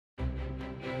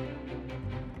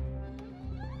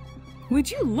Would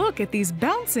you look at these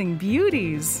bouncing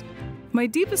beauties? My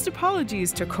deepest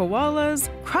apologies to koalas,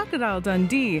 Crocodile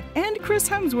Dundee, and Chris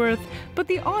Hemsworth, but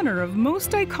the honor of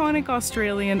most iconic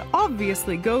Australian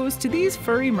obviously goes to these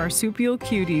furry marsupial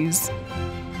cuties.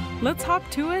 Let's hop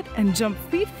to it and jump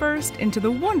feet first into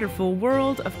the wonderful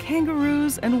world of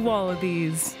kangaroos and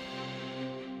wallabies.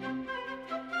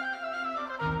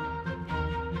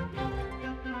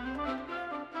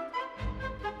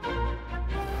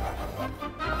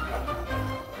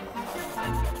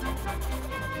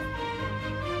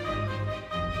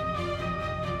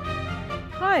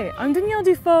 Hi, I'm Danielle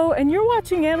Dufault and you're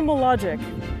watching Animalogic.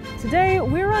 Today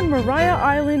we're on Maria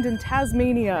Island in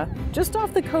Tasmania, just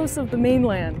off the coast of the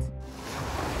mainland.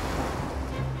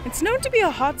 It's known to be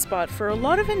a hotspot for a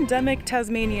lot of endemic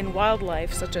Tasmanian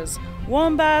wildlife such as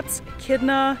wombats,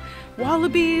 echidna,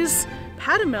 wallabies,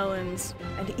 pademelons,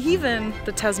 and even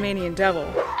the Tasmanian devil.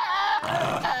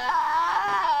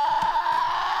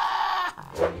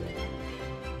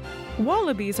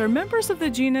 Wallabies are members of the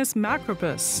genus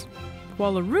Macropus.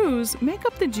 Wallaroos make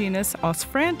up the genus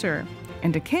Osfranter,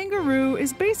 and a kangaroo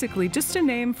is basically just a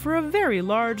name for a very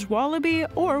large wallaby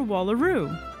or wallaroo.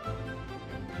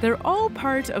 They're all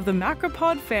part of the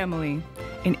macropod family.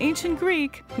 In ancient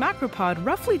Greek, macropod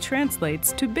roughly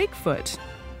translates to Bigfoot.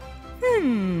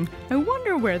 I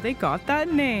wonder where they got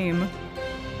that name.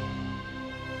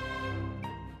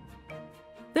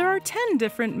 There are 10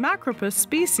 different Macropus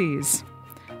species.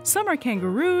 Some are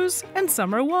kangaroos and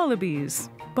some are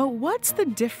wallabies. But what's the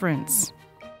difference?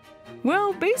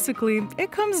 Well, basically,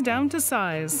 it comes down to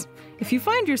size. If you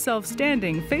find yourself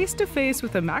standing face to face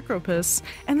with a Macropus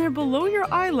and they're below your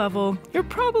eye level, you're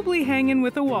probably hanging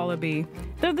with a wallaby.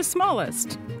 They're the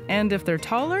smallest. And if they're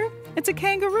taller, it's a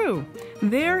kangaroo.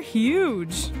 They're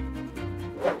huge.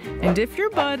 And if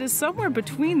your bud is somewhere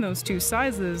between those two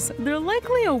sizes, they're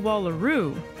likely a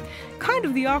wallaroo. Kind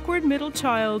of the awkward middle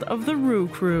child of the roo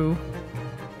crew.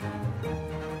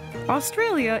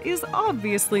 Australia is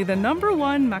obviously the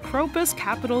 #1 Macropus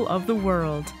capital of the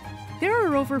world. There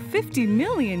are over 50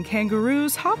 million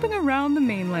kangaroos hopping around the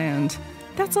mainland.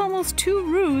 That's almost 2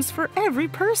 roos for every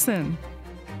person.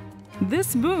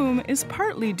 This boom is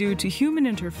partly due to human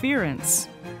interference.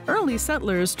 Early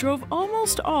settlers drove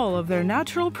almost all of their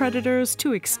natural predators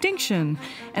to extinction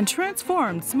and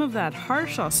transformed some of that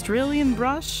harsh Australian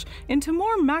brush into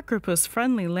more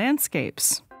Macropus-friendly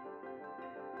landscapes.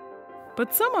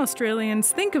 But some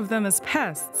Australians think of them as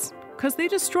pests because they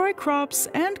destroy crops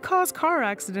and cause car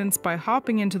accidents by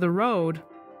hopping into the road.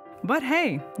 But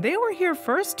hey, they were here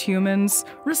first, humans.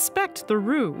 Respect the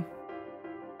roo.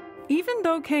 Even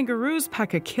though kangaroos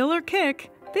pack a killer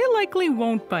kick, they likely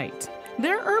won't bite.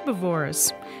 They're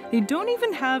herbivores. They don't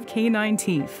even have canine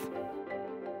teeth.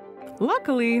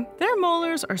 Luckily, their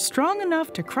molars are strong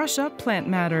enough to crush up plant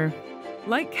matter.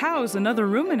 Like cows and other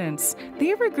ruminants,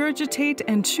 they regurgitate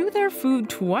and chew their food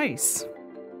twice.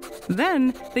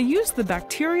 Then, they use the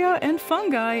bacteria and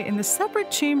fungi in the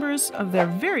separate chambers of their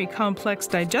very complex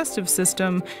digestive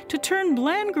system to turn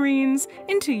bland greens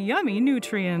into yummy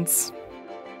nutrients.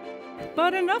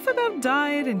 But enough about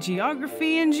diet and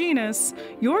geography and genus.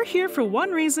 You're here for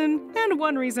one reason and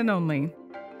one reason only: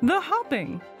 the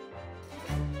hopping.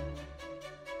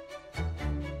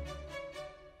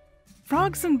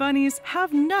 Frogs and bunnies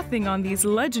have nothing on these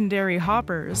legendary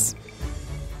hoppers.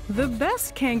 The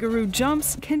best kangaroo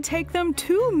jumps can take them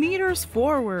 2 meters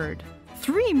forward,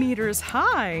 3 meters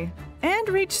high, and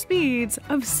reach speeds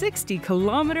of 60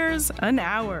 kilometers an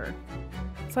hour.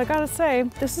 So I gotta say,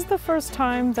 this is the first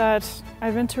time that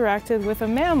I've interacted with a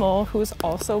mammal who's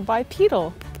also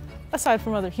bipedal, aside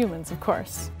from other humans, of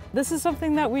course. This is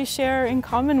something that we share in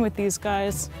common with these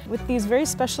guys. With these very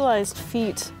specialized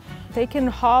feet, they can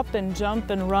hop and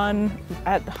jump and run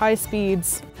at high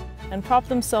speeds and prop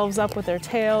themselves up with their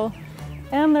tail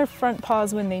and their front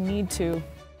paws when they need to.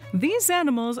 These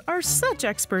animals are such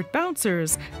expert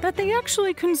bouncers that they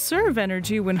actually conserve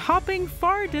energy when hopping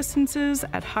far distances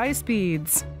at high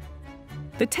speeds.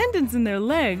 The tendons in their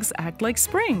legs act like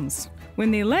springs.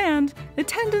 When they land, the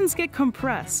tendons get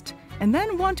compressed and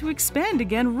then want to expand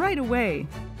again right away.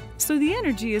 So the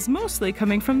energy is mostly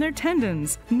coming from their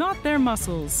tendons, not their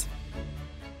muscles.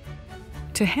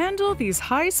 To handle these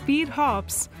high-speed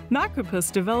hops,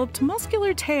 Macropus developed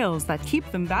muscular tails that keep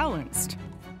them balanced.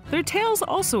 Their tails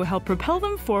also help propel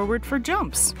them forward for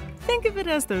jumps. Think of it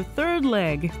as their third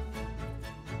leg.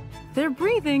 Their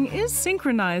breathing is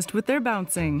synchronized with their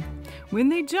bouncing. When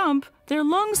they jump, their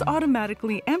lungs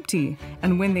automatically empty,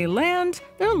 and when they land,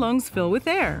 their lungs fill with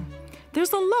air.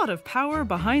 There's a lot of power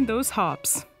behind those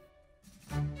hops.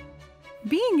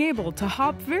 Being able to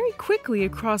hop very quickly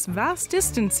across vast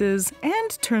distances and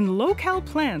turn low-cal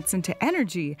plants into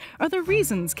energy are the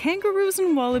reasons kangaroos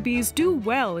and wallabies do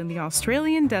well in the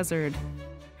Australian desert.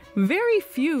 Very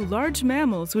few large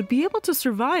mammals would be able to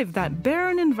survive that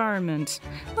barren environment,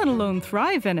 let alone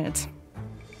thrive in it.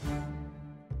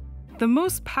 The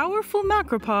most powerful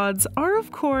macropods are,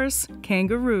 of course,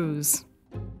 kangaroos.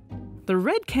 The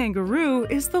red kangaroo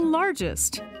is the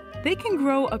largest. They can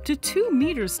grow up to 2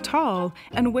 meters tall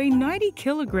and weigh 90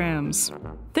 kilograms.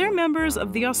 They're members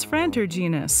of the Ostranter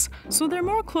genus, so they're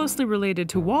more closely related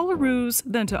to wallaroos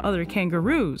than to other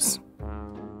kangaroos.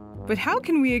 But how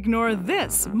can we ignore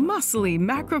this muscly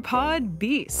macropod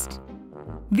beast?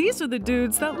 These are the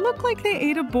dudes that look like they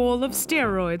ate a bowl of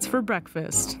steroids for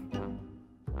breakfast.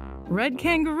 Red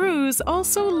kangaroos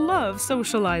also love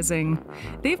socializing.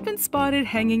 They've been spotted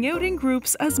hanging out in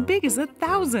groups as big as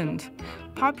 1,000.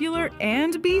 Popular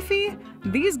and beefy,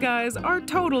 these guys are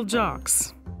total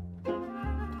jocks.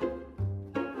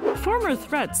 Former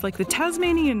threats like the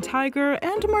Tasmanian tiger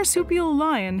and marsupial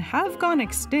lion have gone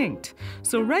extinct,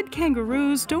 so red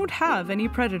kangaroos don't have any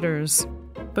predators.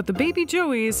 But the baby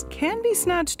joeys can be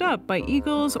snatched up by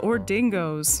eagles or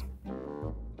dingoes.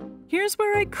 Here's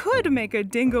where I could make a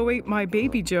dingo ate my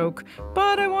baby joke,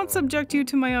 but I won't subject you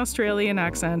to my Australian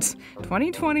accent.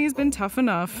 2020 has been tough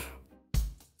enough.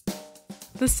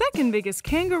 The second biggest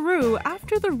kangaroo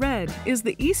after the red is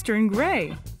the eastern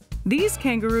grey. These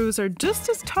kangaroos are just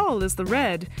as tall as the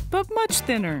red, but much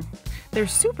thinner. They're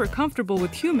super comfortable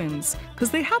with humans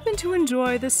because they happen to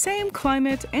enjoy the same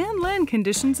climate and land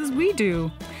conditions as we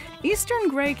do. Eastern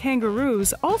grey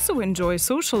kangaroos also enjoy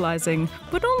socializing,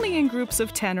 but only in groups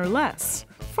of 10 or less,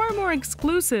 far more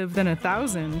exclusive than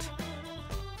 1,000.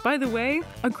 By the way,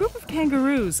 a group of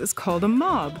kangaroos is called a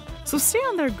mob, so stay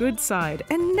on their good side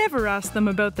and never ask them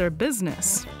about their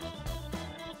business.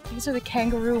 These are the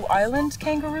Kangaroo Island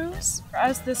kangaroos.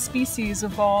 As this species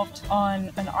evolved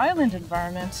on an island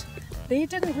environment, they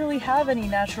didn't really have any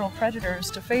natural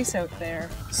predators to face out there.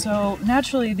 So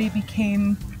naturally they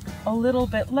became a little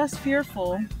bit less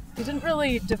fearful. They didn't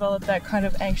really develop that kind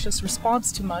of anxious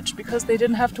response too much because they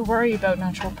didn't have to worry about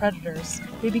natural predators.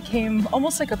 They became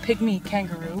almost like a pygmy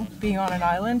kangaroo. Being on an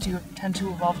island, you tend to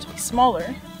evolve to be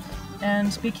smaller,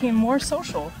 and became more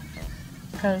social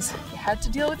because you had to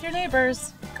deal with your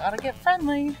neighbors. Gotta get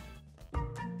friendly.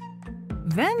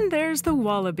 Then there's the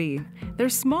wallaby. They're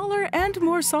smaller and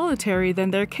more solitary than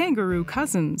their kangaroo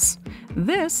cousins.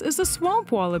 This is a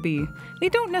swamp wallaby. They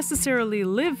don't necessarily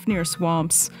live near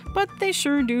swamps, but they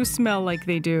sure do smell like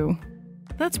they do.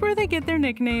 That's where they get their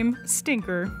nickname,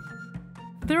 Stinker.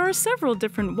 There are several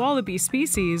different wallaby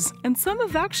species, and some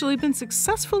have actually been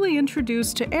successfully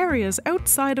introduced to areas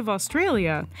outside of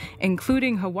Australia,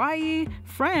 including Hawaii,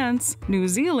 France, New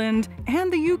Zealand,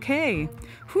 and the UK.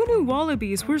 Who knew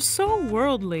wallabies were so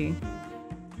worldly?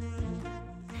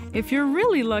 If you're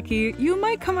really lucky, you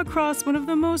might come across one of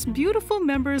the most beautiful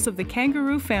members of the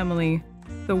kangaroo family,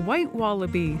 the white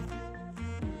wallaby.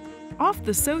 Off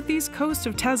the southeast coast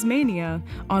of Tasmania,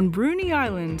 on Bruny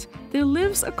Island, there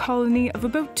lives a colony of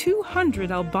about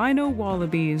 200 albino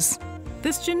wallabies.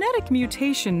 This genetic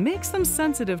mutation makes them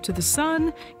sensitive to the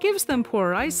sun, gives them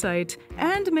poor eyesight,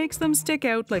 and makes them stick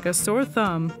out like a sore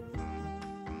thumb.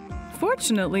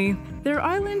 Fortunately, their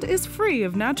island is free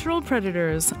of natural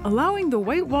predators, allowing the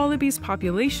white wallabies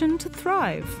population to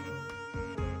thrive.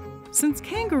 Since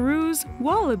kangaroos,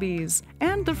 wallabies,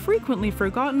 and the frequently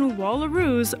forgotten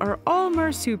wallaroos are all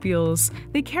marsupials,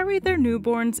 they carry their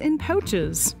newborns in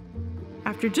pouches.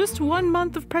 After just 1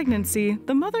 month of pregnancy,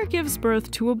 the mother gives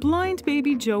birth to a blind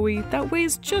baby joey that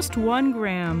weighs just 1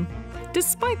 gram.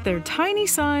 Despite their tiny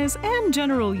size and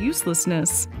general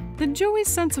uselessness, the joey's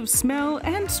sense of smell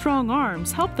and strong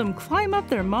arms help them climb up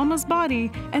their mama's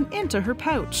body and into her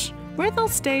pouch, where they'll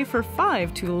stay for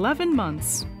 5 to 11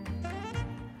 months.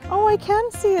 Oh, I can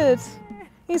see it.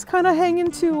 He's kind of hanging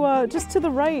to just to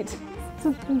the right.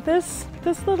 So this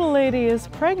little lady is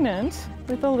pregnant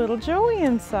with a little joey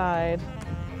inside.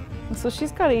 And so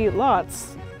she's got to eat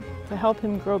lots to help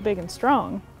him grow big and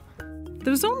strong.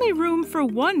 There's only room for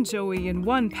 1 joey in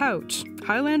 1 pouch.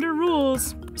 Highlander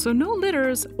rules, so no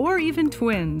litters or even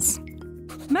twins.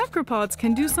 Macropods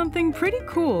can do something pretty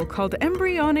cool called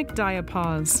embryonic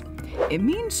diapause. It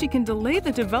means she can delay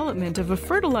the development of a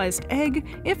fertilized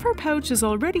egg if her pouch is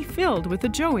already filled with a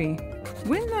joey.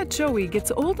 When that joey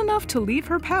gets old enough to leave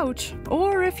her pouch,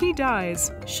 or if he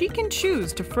dies, she can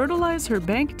choose to fertilize her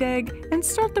banked egg and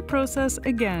start the process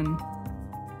again.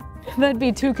 That'd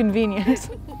be too convenient.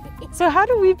 So how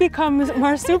do we become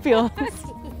marsupials?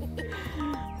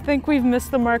 I think we've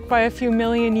missed the mark by a few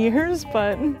million years,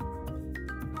 but...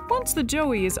 Well, once the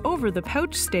Joey is over the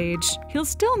pouch stage, he'll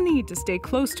still need to stay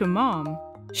close to Mom.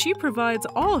 She provides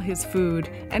all his food,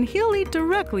 and he'll eat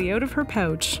directly out of her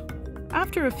pouch.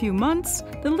 After a few months,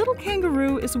 the little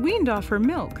kangaroo is weaned off her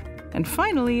milk, and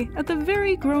finally, at the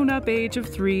very grown-up age of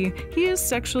 3, he is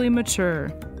sexually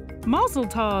mature. Mazel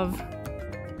tov!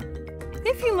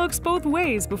 If he looks both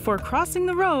ways before crossing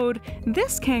the road,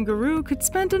 this kangaroo could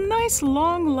spend a nice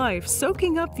long life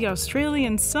soaking up the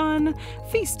Australian sun,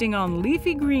 feasting on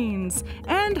leafy greens,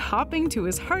 and hopping to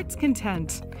his heart's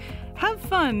content. Have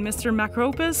fun, Mr.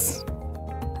 Macropus!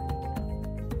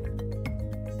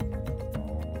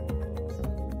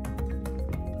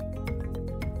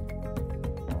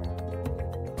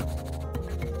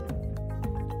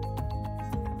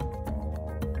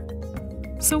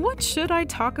 So what should I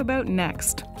talk about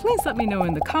next? Please let me know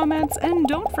in the comments, and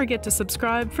don't forget to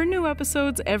subscribe for new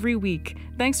episodes every week.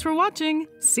 Thanks for watching.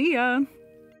 See ya!